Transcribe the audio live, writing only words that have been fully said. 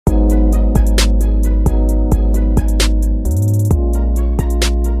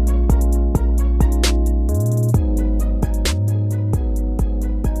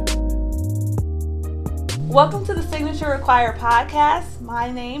Welcome to the Signature Require podcast. My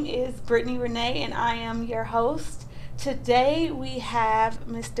name is Brittany Renee and I am your host. Today we have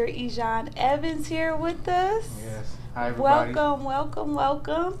Mr. Ejon Evans here with us. Yes. Hi, everybody.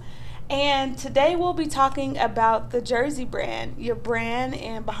 Welcome. And today we'll be talking about the Jersey brand, your brand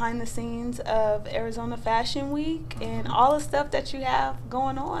and behind the scenes of Arizona Fashion Week and all the stuff that you have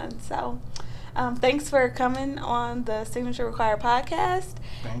going on. So thanks for coming on the Signature Require podcast.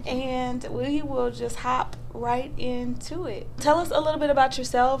 Thank you. And we will just hop right into it. Tell us a little bit about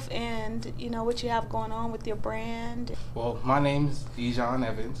yourself and what you have going on with your brand. Well, my name's Ejon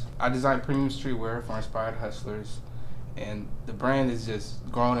Evans. I design premium streetwear for inspired hustlers, and the brand is just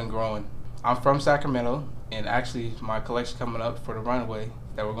growing and growing. I'm from Sacramento, and actually my collection coming up for the Runway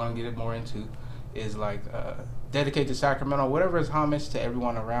that we're going to get more into is dedicated to Sacramento, whatever is homage to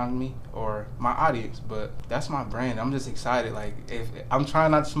everyone around me or my audience. But that's my brand. I'm just excited. If I'm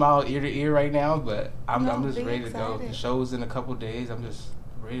trying not to smile ear to ear right now, but I'm just ready to go. The show's in a couple days. I'm just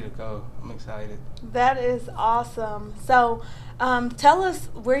ready to go. I'm excited. That is awesome. So tell us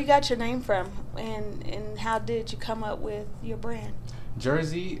where you got your name from and how did you come up with your brand?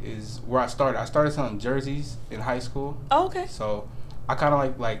 Jersey is where I started. I started selling jerseys in high school. Oh, okay. So I kind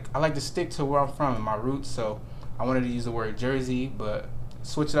of I like to stick to where I'm from and my roots. So I wanted to use the word Jersey, but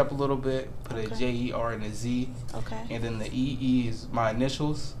switch it up a little bit, put a J-E-R and a Z. Okay. And then the E-E is my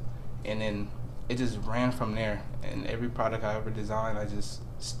initials. And then it just ran from there. And every product I ever designed, I just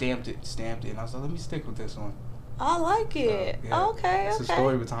stamped it. And I was like, let me stick with this one. I like it. Yeah. Okay. It's a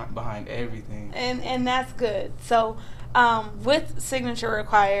story behind everything. And that's good. So with Signature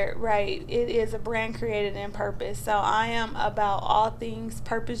Required, right, it is a brand created in purpose. So I am about all things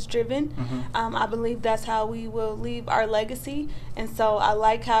purpose driven. Mm-hmm. I believe that's how we will leave our legacy. And so I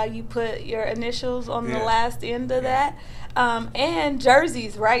like how you put your initials on the last end of that. And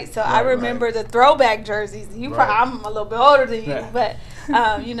jerseys, right? So I remember the throwback jerseys. I'm a little bit older than you, but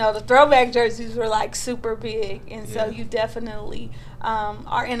the throwback jerseys were super big, and so you definitely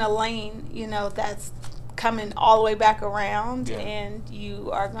are in a lane, that's coming all the way back around, and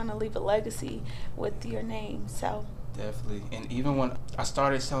you are going to leave a legacy with your name. So definitely. And even when I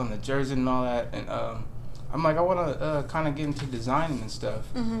started selling the jersey and all that, and I'm like, I want to kind of get into designing and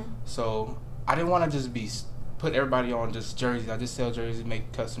stuff. Mm-hmm. So I didn't want to just put everybody on just jerseys. I just sell jerseys,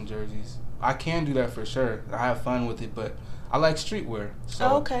 make custom jerseys. I can do that for sure. I have fun with it, but I like streetwear.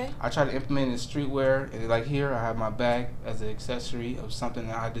 So I try to implement it in streetwear. And like here, I have my bag as an accessory of something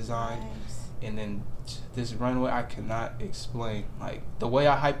that I designed. Nice. And then this runway, I cannot explain. The way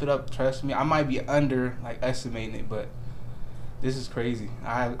I hype it up, trust me, I might be estimating it, but this is crazy.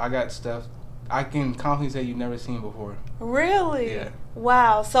 I got stuff I can confidently say you've never seen before. Really? Yeah.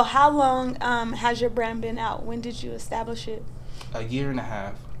 Wow. So how long has your brand been out? When did you establish it? A year and a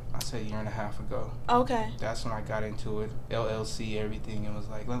half. I said a year and a half ago. Okay. That's when I got into it. LLC, everything. It was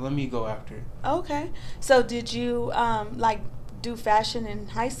let me go after it. Okay. So did you do fashion in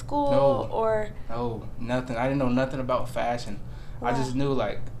high school? No, nothing. I didn't know nothing about fashion. Wow. I just knew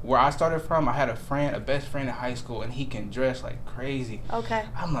where I started from. I had a best friend in high school, and he can dress like crazy. Okay.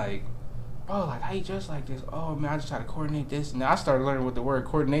 I'm like, bro, how you dress like this? Oh man, I just try to coordinate this. And I started learning what the word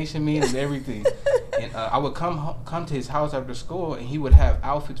coordination means and everything. And I would come to his house after school, and he would have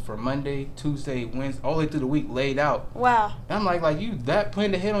outfits for Monday, Tuesday, Wednesday, all the way through the week laid out. Wow. And I'm like you that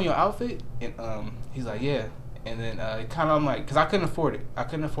putting the head on your outfit? And he's like, yeah. And then I'm like, because I couldn't afford it. I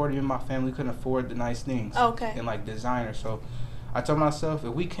couldn't afford it. Even my family couldn't afford the nice things. Okay. And designer. So I told myself,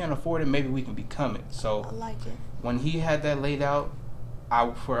 if we can't afford it, maybe we can become it. So I like it. When he had that laid out, I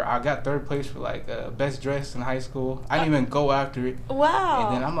got third place for best dress in high school. I didn't even go after it. Wow.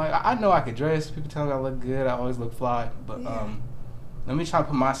 And then I'm like, I know I could dress. People tell me I look good. I always look fly. But let me try to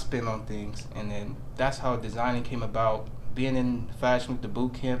put my spin on things. And then that's how designing came about. Being in fashion with the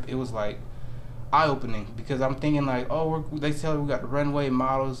boot camp, it was eye-opening, because I'm thinking they tell we got the runway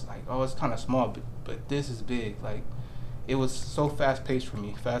models, it's kind of small, but this is big. It was so fast-paced for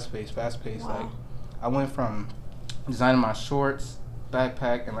me, fast-paced. Wow. I went from designing my shorts,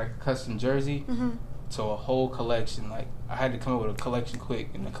 backpack, and a custom jersey to a whole collection. I had to come up with a collection quick,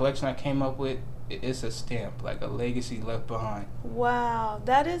 and the collection I came up with, it's a stamp, a legacy left behind. Wow,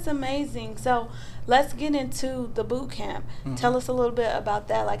 that is amazing. So let's get into the boot camp. Mm-hmm. Tell us a little bit about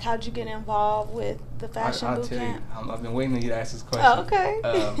that. How'd you get involved with the fashion boot camp? I'll tell you, I've been waiting for you to ask this question. Oh,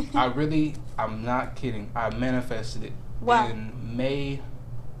 okay. I'm not kidding. I manifested it. Wow. In May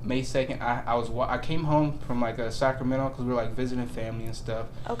 2nd, I came home from Sacramento, because we were visiting family and stuff.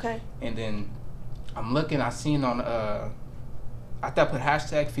 Okay. And then I'm looking, I seen on I thought I put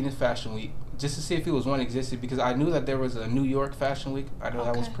hashtag Phoenix Fashion Week just to see if it was one existed, because I knew that there was a New York Fashion Week. I know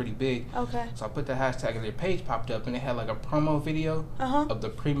that was pretty big. Okay. So I put the hashtag and their page popped up, and they had like a promo video of the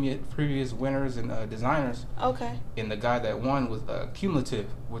previous winners and designers. Okay. And the guy that won was Cumulative,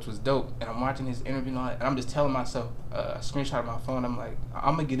 which was dope. And I'm watching his interview and all that, and I'm just telling myself, a screenshot of my phone, I'm like,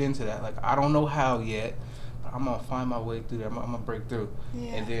 I'm going to get into that. Like, I don't know how yet, but I'm going to find my way through that. I'm going to break through.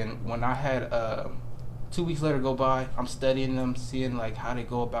 Yeah. And then when I had 2 weeks later go by, I'm studying them, seeing like how they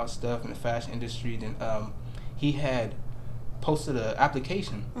go about stuff in the fashion industry. Then he had posted an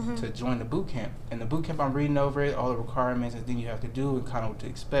application to join the boot camp. And the boot camp, I'm reading over it, all the requirements and things you have to do and kind of what to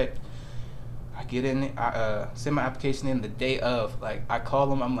expect. I get in, I send my application in the day of. Like, I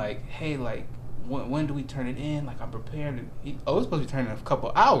call him, I'm like, hey, like, when do we turn it in? Like, I'm prepared. It's supposed to be turning in a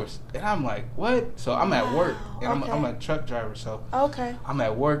couple hours. And I'm like, what? So I'm at work, and I'm a truck driver. So I'm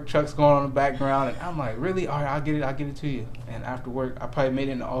at work, trucks going on in the background, and I'm like, really? All right, I'll get it to you. And after work, I probably made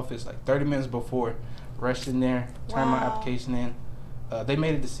it in the office like 30 minutes before, rushed in there, turned my application in. They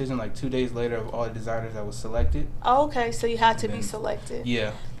made a decision like 2 days later of all the designers that was selected. Okay, so you had to be selected.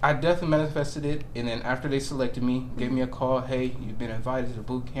 Yeah. I definitely manifested it, and then after they selected me, gave me a call, hey, you've been invited to the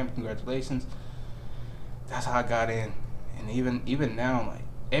boot camp, congratulations. That's how I got in. And even now, like,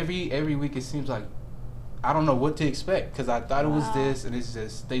 every week it seems like I don't know what to expect, because I thought it was this, and it's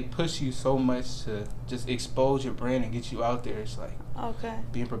just, they push you so much to just expose your brand and get you out there. It's like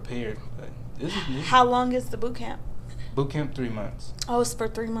being prepared. But this is new. How long is the boot camp? Boot camp 3 months. Oh, it's for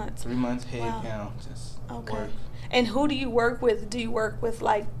 3 months. 3 months, head down, just work. And who do you work with? Do you work with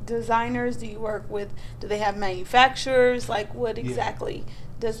like designers? Do they have manufacturers? Like, what exactly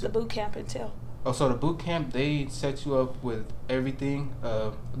does the boot camp entail? Oh, so the boot camp, they set you up with everything.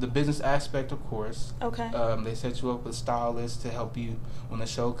 The business aspect, of course. Okay. They set you up with stylists to help you when the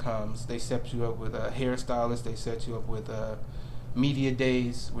show comes. They set you up with a hairstylist. They set you up with media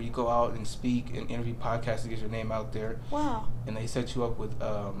days where you go out and speak and interview podcasts to get your name out there. Wow. And they set you up with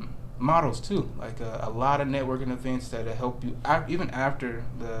models too, like a lot of networking events that help you even after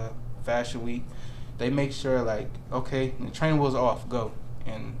the fashion week. They make sure, like, okay, the training wheels off, go.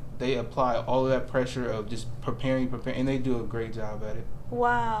 And they apply all of that pressure of just preparing, and they do a great job at it.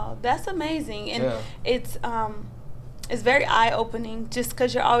 Wow, that's amazing. And it's very eye-opening, just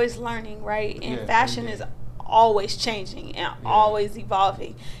because you're always learning, right? And fashion is always changing and always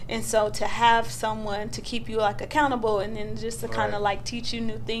evolving, and so to have someone to keep you like accountable, and then just to kind of like teach you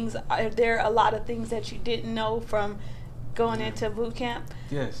new things. Are there a lot of things that you didn't know from going into boot camp?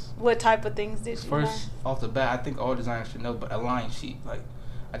 Yes. What type of things did you learn? First off the bat, I think all designers should know, but a line sheet, like,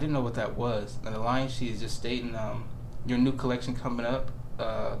 I didn't know what that was. And the line sheet is just stating your new collection coming up,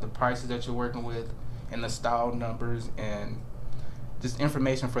 the prices that you're working with, and the style numbers, and just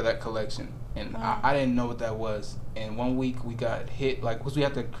information for that collection. And I didn't know what that was. And 1 week we got hit, like, because we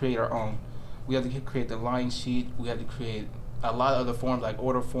had to create our own. We had to create the line sheet. We had to create a lot of other forms, like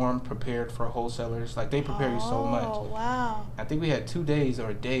order form prepared for wholesalers. Like, they prepare you so much. Oh, wow. I think we had 2 days or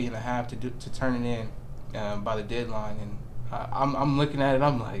a day and a half to turn it in by the deadline. And I'm looking at it,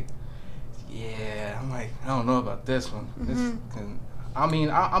 I'm like, I don't know about this one.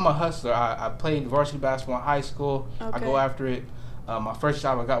 I'm a hustler. I played varsity basketball in high school. I go after it. My first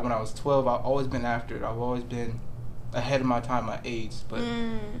job I got when I was 12. I've always been after it. I've always been ahead of my time, my age. But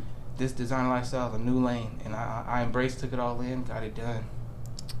this design lifestyle is a new lane, and I took it all in, got it done.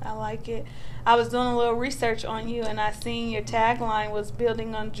 I like it. I was doing a little research on you, and I seen your tagline was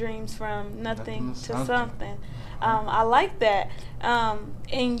building on dreams from nothing to something. I like that.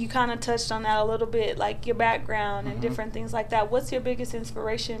 And you kind of touched on that a little bit, like your background and different things like that. What's your biggest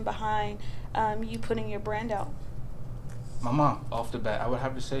inspiration behind you putting your brand out? My mom, off the bat. I would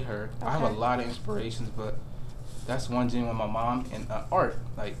have to say her. I have a lot of inspirations, but that's one gene with my mom. And art.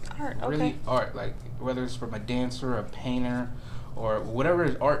 Like, really art. Like, whether it's from a dancer, a painter, or whatever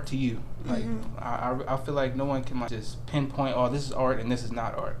is art to you. Like, I feel like no one can, like, just pinpoint, oh, this is art and this is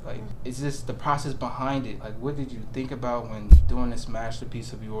not art. Like, it's just the process behind it. Like, what did you think about when doing this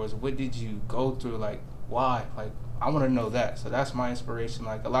masterpiece of yours? What did you go through? Like, why? Like, I want to know that. So that's my inspiration.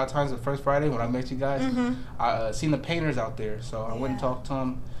 Like, a lot of times the first Friday when I met you guys, I seen the painters out there. So I went and talked to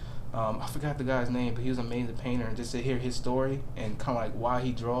him. I forgot the guy's name, but he was an amazing painter. And just to hear his story and kind of like why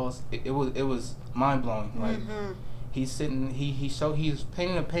he draws, it was mind blowing. Like, he's sitting, he's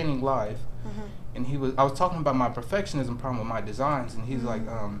painting a painting live, and I was talking about my perfectionism problem with my designs, and he's like,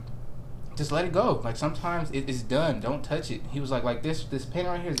 just let it go. Like, sometimes it's done. Don't touch it. He was like this painting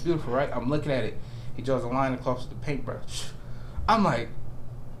right here is beautiful, right? I'm looking at it. He draws a line across the paintbrush. I'm like,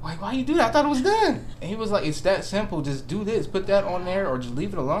 why you do that? I thought it was done. And he was like, it's that simple. Just do this, put that on there, or just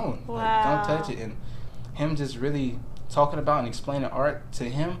leave it alone. Wow. Like, don't touch it. And him just really talking about and explaining art to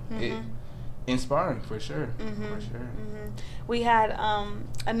him, inspiring for sure. Mm-hmm. For sure. Mm-hmm. We had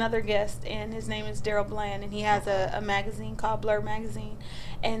another guest, and his name is Daryl Bland, and he has a magazine called Blur Magazine.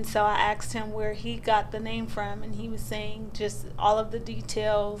 And so I asked him where he got the name from, and he was saying just all of the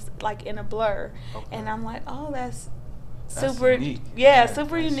details like in a blur. Okay. And I'm like, oh, that's super unique. Yeah,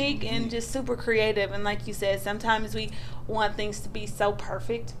 super unique and just super creative. And like you said, sometimes we want things to be so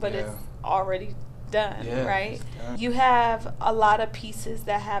perfect, but it's already done, right? Done. You have a lot of pieces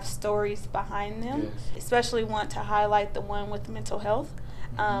that have stories behind them. Especially want to highlight the one with mental health,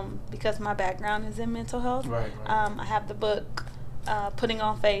 because my background is in mental health. Right. I have the book Putting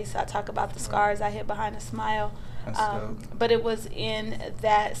on Face. I talk about the scars I hid behind a smile. But it was in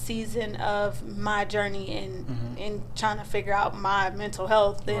that season of my journey in trying to figure out my mental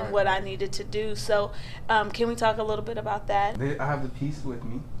health and what I needed to do. So can we talk a little bit about that? I have the piece with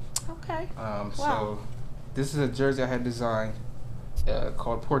me. Okay. Wow. So this is a jersey I had designed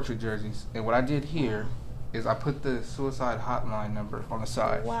called Portrait Jerseys. And what I did here is I put the suicide hotline number on the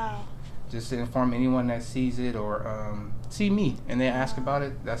side. Wow. Just to inform anyone that sees it or see me and they ask about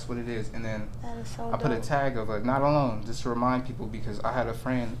it, that's what it is. And then I put a tag of not alone, just to remind people, because I had a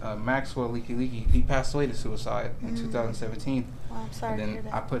friend, Maxwell Leaky, he passed away to suicide in 2017. Well, I'm sorry and then to hear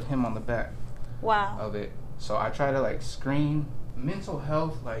that. I put him on the back of it. So I try to screen mental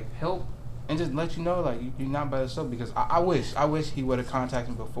health, help, and just let you know you're not by yourself, because I wish he would have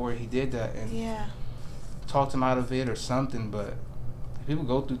contacted me before he did that and talked him out of it or something. But people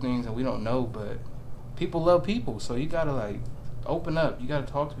go through things and we don't know, but people love people, so you gotta open up. You gotta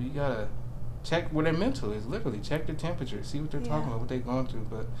talk to people. You gotta check where their mental is. Literally, check their temperature, see what they're talking about, what they're going through.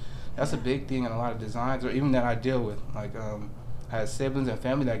 But that's a big thing in a lot of designs, or even that I deal with. I had siblings and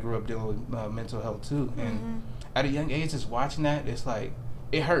family that grew up dealing with mental health too, and at a young age, just watching that, it's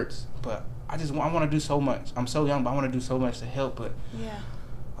it hurts. But I want to do so much. I'm so young, but I want to do so much to help. But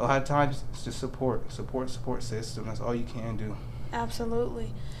a lot of times, it's just support system. That's all you can do.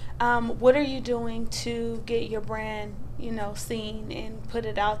 Absolutely. What are you doing to get your brand, seen and put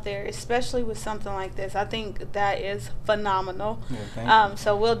it out there, especially with something like this? I think that is phenomenal. Thank you.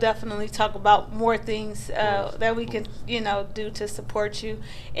 So we'll definitely talk about more things that we can, do to support you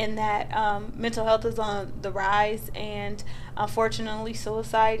in that. Mental health is on the rise, and unfortunately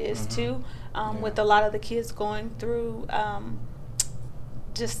suicide is too, with a lot of the kids going through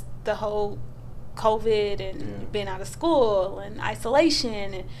just the whole COVID and being out of school and isolation,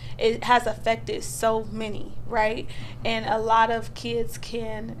 and it has affected so many, right? And a lot of kids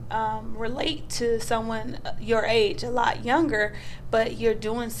can relate to someone your age, a lot younger, but you're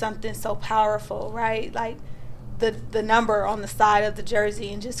doing something so powerful, right? Like the number on the side of the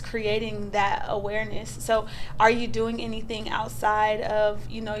jersey and just creating that awareness. So are you doing anything outside of,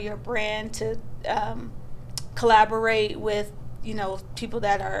 your brand to collaborate with people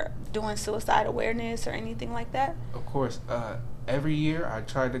that are doing suicide awareness or anything like that? Of course. Every year I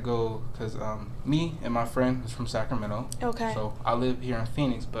try to go, because me and my friend is from Sacramento. Okay. So I live here in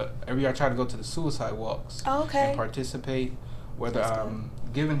Phoenix, but every year I try to go to the suicide walks. Okay. And participate, whether I'm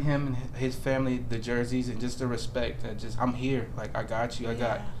giving him and his family the jerseys and just the respect that I'm here. I got you. I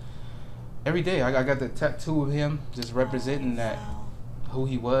got every day. I got the tattoo of him just representing that who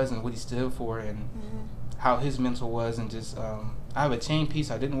he was and what he stood for, and how his mental was, and just I have a chain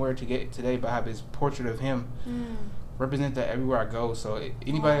piece. I didn't wear it today, but I have his portrait of him. Represent that everywhere I go. So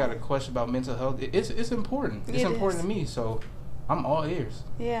anybody got a question about mental health, it's important. It's important to me. So I'm all ears.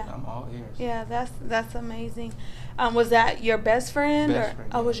 Yeah. I'm all ears. Yeah, that's amazing. Was that your best friend?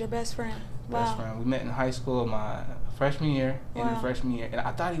 Oh, was your best friend? Wow. Best friend. We met in high school my freshman year, in the freshman year, and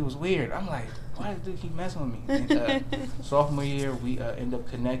I thought he was weird. I'm like, why does he keep messing with me? And, sophomore year, we ended up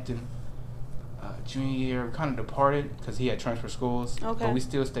connecting. Junior year, we kind of departed because he had transferred schools, but we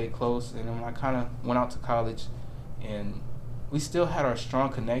still stayed close. And then I kind of went out to college, and we still had our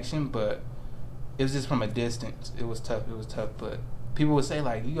strong connection, but it was just from a distance. It was tough, but people would say,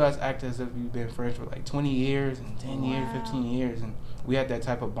 you guys act as if you've been friends for 20 years and 10 years, 15 years, and we had that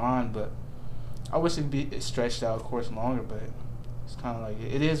type of bond. But I wish it'd be stretched out, of course, longer, but it's kind of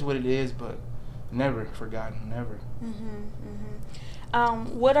it is what it is, but never forgotten, never.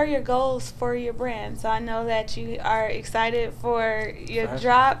 What are your goals for your brand? So I know that you are excited for your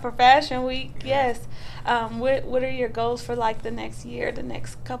drop for Fashion Week. Yes. What are your goals for the next year, the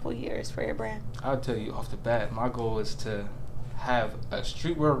next couple years for your brand? I'll tell you off the bat, my goal is to have a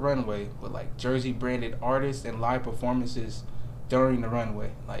streetwear runway with jersey branded artists and live performances during the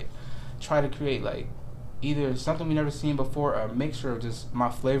runway. Try to create either something we never seen before or a mixture of just my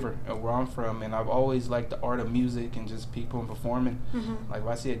flavor and where I'm from. And I've always liked the art of music and just people and performing. Like if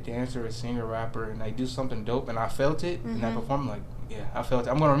I see a dancer, a singer, rapper, and they do something dope and I felt it in that performance, like, yeah, I felt it.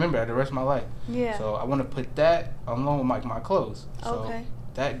 I'm going to remember that the rest of my life. Yeah. So I want to put that along with my clothes. So Okay.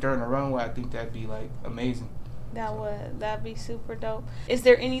 that during the runway, I think that'd be like amazing. That'd be super dope. Is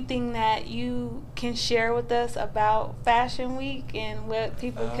there anything that you can share with us about Fashion Week and what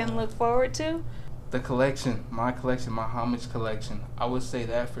people can look forward to? The collection, my homage collection. I would say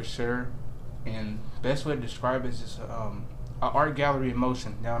that for sure. And best way to describe it is just an art gallery in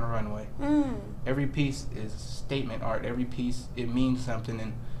motion down the runway. Every piece is statement art. Every piece, it means something.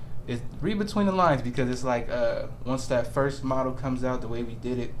 And it's read between the lines, because it's like once that first model comes out the way we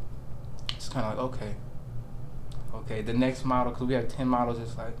did it, it's kind of like, okay, the next model, because we have 10 models,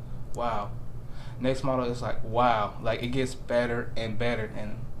 it's like, wow. Next model is like, wow. Like, it gets better and better.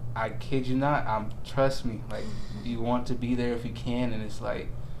 And I kid you not, trust me, like, you want to be there if you can. And it's like,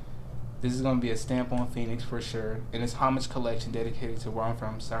 this is going to be a stamp on Phoenix for sure. And it's homage collection dedicated to where I'm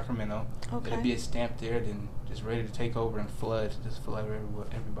from, Sacramento. Okay. It'll be a stamp there, then just ready to take over and flood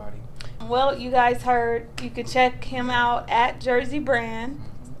everybody. Well, you guys heard, you can check him out at Jersey Brand.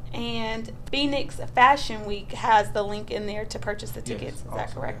 And Phoenix Fashion Week has the link in there to purchase the tickets. Is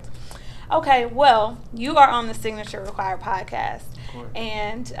that correct? Yeah. Okay, well, you are on the Signature Required podcast. Of course.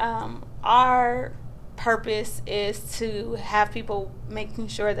 And our purpose is to have people making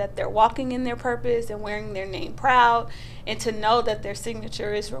sure that they're walking in their purpose and wearing their name proud, and to know that their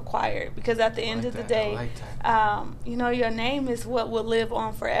signature is required, because at the end of the day, your name is what will live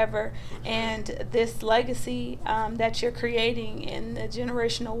on forever. And this legacy that you're creating and the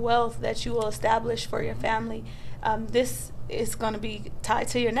generational wealth that you will establish for your family, this is going to be tied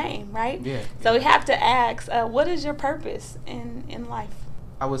to your name, right? Yeah. So we have to ask, what is your purpose in life?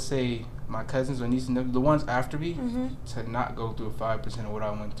 I would say my cousins or nieces, the ones after me, to not go through 5% of what I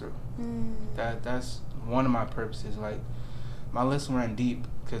went through. That's one of my purposes. Like, my list ran deep,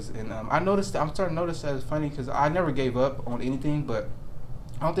 and I'm starting to notice that it's funny, because I never gave up on anything, but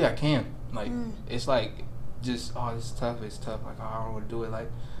I don't think I can. Like, it's like, just, it's tough. Like, I don't want to do it. Like,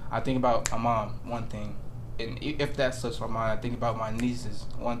 I think about my mom, one thing, and if that slips my mind, I think about my nieces,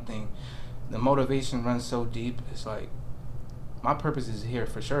 one thing. The motivation runs so deep. It's like, my purpose is here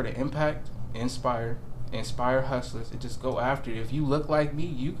for sure to impact, inspire hustlers, and just go after it. If you look like me,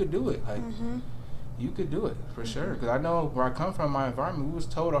 you could do it. Like, you could do it for sure. Because I know where I come from, my environment, we was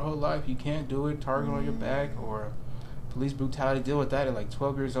told our whole life you can't do it, target on your back, or police brutality. Deal with that at like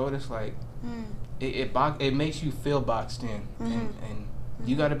 12 years old. It's like it makes you feel boxed in, and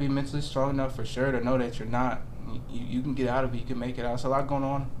you got to be mentally strong enough for sure to know that you're not. You can get out of it. You can make it out. There's a lot going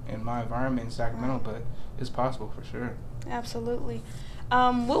on in my environment in Sacramento, but it's possible for sure. Absolutely.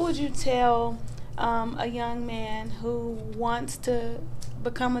 What would you tell a young man who wants to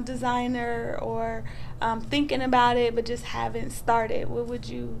become a designer, or thinking about it but just haven't started? What would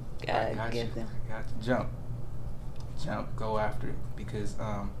you give them? I got to jump, go after it, because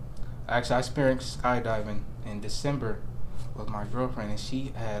actually I experienced skydiving in December with my girlfriend, and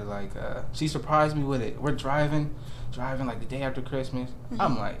she had she surprised me with it. We're driving like the day after Christmas.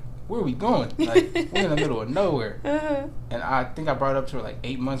 I'm like, where are we going? Like, we're in the middle of nowhere. And I think I brought it up to her like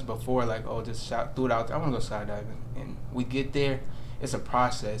 8 months before, like, just threw it out there. I want to go skydiving. And we get there. It's a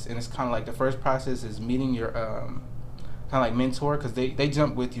process. And it's kind of like the first process is meeting your kind of like mentor, because they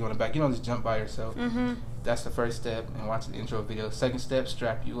jump with you on the back. You don't just jump by yourself. That's the first step, and watching the intro video. Second step,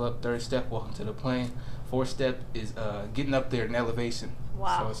 strap you up. Third step, walking to the plane. Fourth step is getting up there in elevation.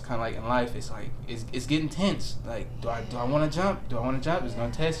 Wow. So it's kind of like in life, it's like it's getting tense. Like, do I want to jump? Do I want to jump? It's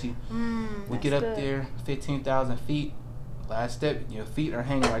gonna test you. We get up there, 15,000 feet. Last step, your feet are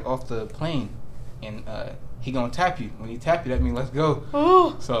hanging like off the plane, and he gonna tap you. When he tap you, that means let's go.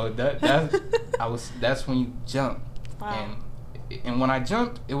 Ooh. So that's when you jump. Wow. And when I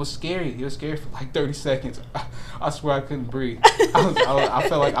jumped, it was scary. It was scary for like 30 seconds. I swear I couldn't breathe. I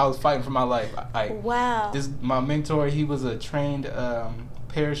felt like I was fighting for my life. Wow. My mentor, he was a trained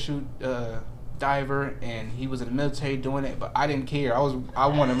parachute diver, and he was in the military doing it, but I didn't care. I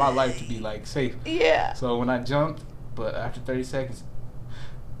wanted my life to be like safe. Yeah. So when I jumped, but after 30 seconds,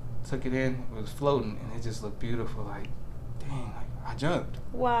 took it in, it was floating, and it just looked beautiful. Like, dang, I jumped.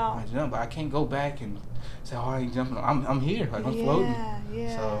 Wow. I jumped, but I can't go back and say, I ain't jumping. I'm here, like, I'm floating.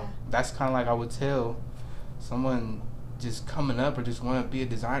 Yeah. So that's kind of like I would tell someone just coming up or just want to be a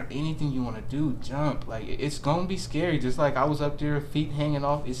designer, anything you want to do, jump. Like, it's gonna be scary. Just like I was up there, feet hanging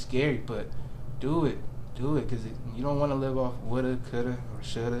off. It's scary, but do it, because you don't want to live off woulda, coulda, or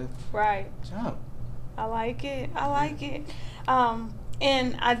shoulda. Right. Jump. I like it.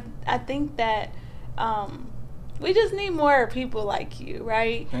 And I think that We just need more people like you,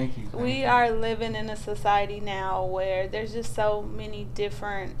 right? Thank you. We are living in a society now where there's just so many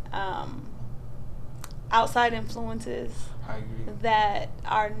different outside influences that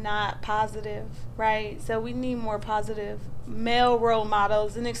are not positive, right? So we need more positive male role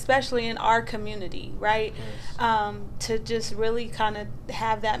models, and especially in our community, right? Yes. To just really kind of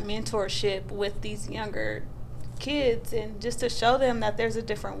have that mentorship with these younger kids, and just to show them that there's a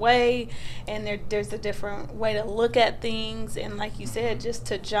different way, and there's a different way to look at things, and like you said, just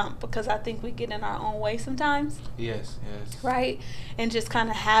to jump, because I think we get in our own way sometimes. Yes. Right? And just kind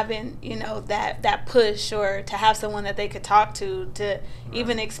of having, that push, or to have someone that they could talk to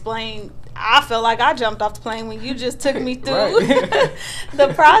even explain. I feel like I jumped off the plane when you just took me through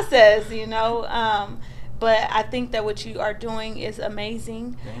the process, But I think that what you are doing is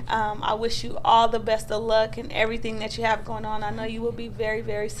amazing. I wish you all the best of luck in everything that you have going on. I know you will be very,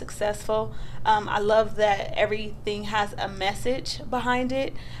 very successful. I love that everything has a message behind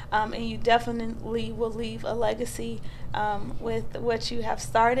it. And you definitely will leave a legacy with what you have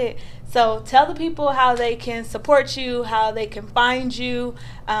started. So tell the people how they can support you, how they can find you,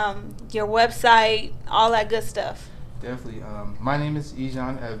 your website, all that good stuff. Definitely. My name is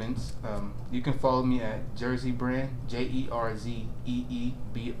Ejon Evans. You can follow me at Jersey Brand,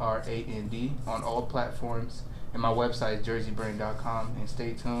 JerzEeBrand, on all platforms. And my website is jerseybrand.com. And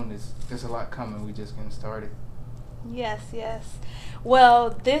stay tuned. There's a lot coming. We just getting started. Yes.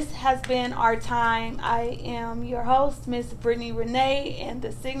 Well, this has been our time. I am your host, Miss Brittany Renee, and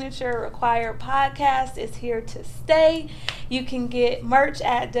the Signature Required podcast is here to stay. You can get merch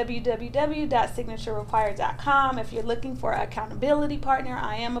at www.signaturerequired.com. If you're looking for an accountability partner,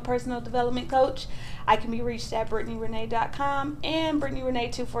 I am a personal development coach. I can be reached at BrittanyRenee.com and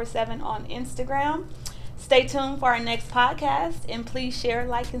BrittanyRenee247 on Instagram. Stay tuned for our next podcast, and please share,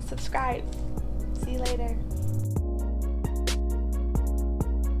 like, and subscribe. See you later.